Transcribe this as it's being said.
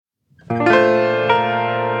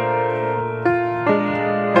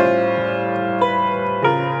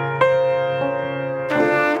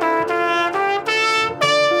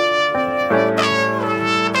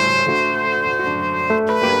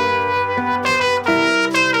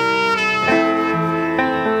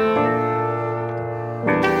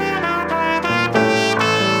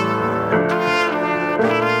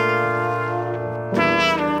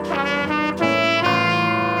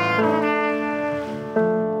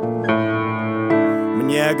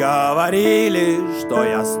Мне говорили, что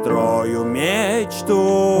я строю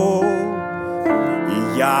мечту,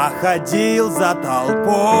 и я ходил за толпой.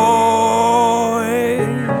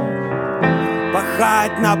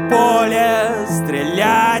 Пахать на поле,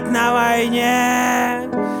 стрелять на войне,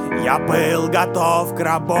 я был готов к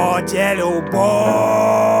работе любой.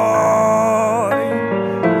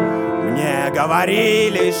 Мне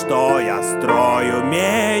говорили, что я строю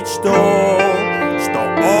мечту, что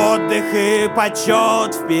отдых и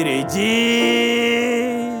почет впереди.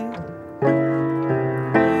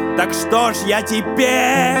 Так что ж я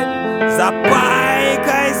теперь за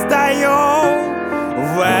пайкой стою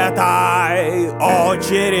в этой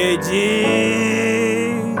очереди?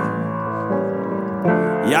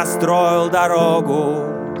 Я строил дорогу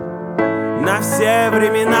на все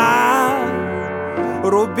времена,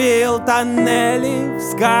 рубил тоннели в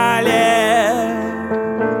скале.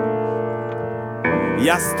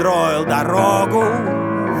 Я строил дорогу,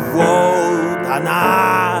 вот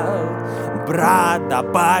она. Брат,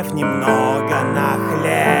 добавь немного на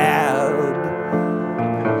хлеб.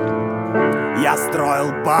 Я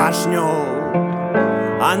строил башню,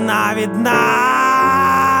 она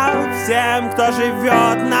видна всем, кто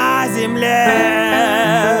живет на земле.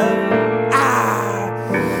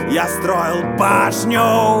 Я строил башню,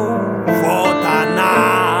 вот она.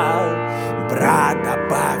 Брат,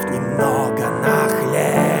 добавь немного на хлеб.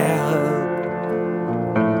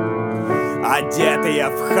 Одетые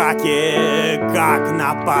в хаки, как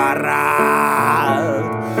на парад,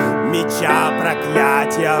 меча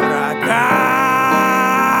проклятия врагам.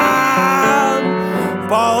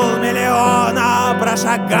 500 000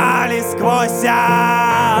 прошагали сквозь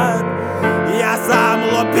ад. Я сам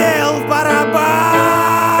лупил в барабан,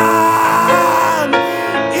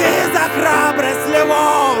 и за храбрость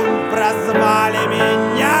львом прозвали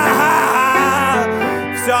меня.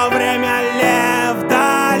 Все время лев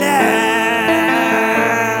да лев.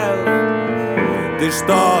 Ты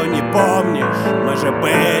что, не помнишь? Мы же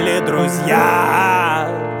были друзья.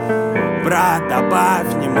 Брат,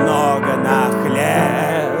 добавь немного на хлеб.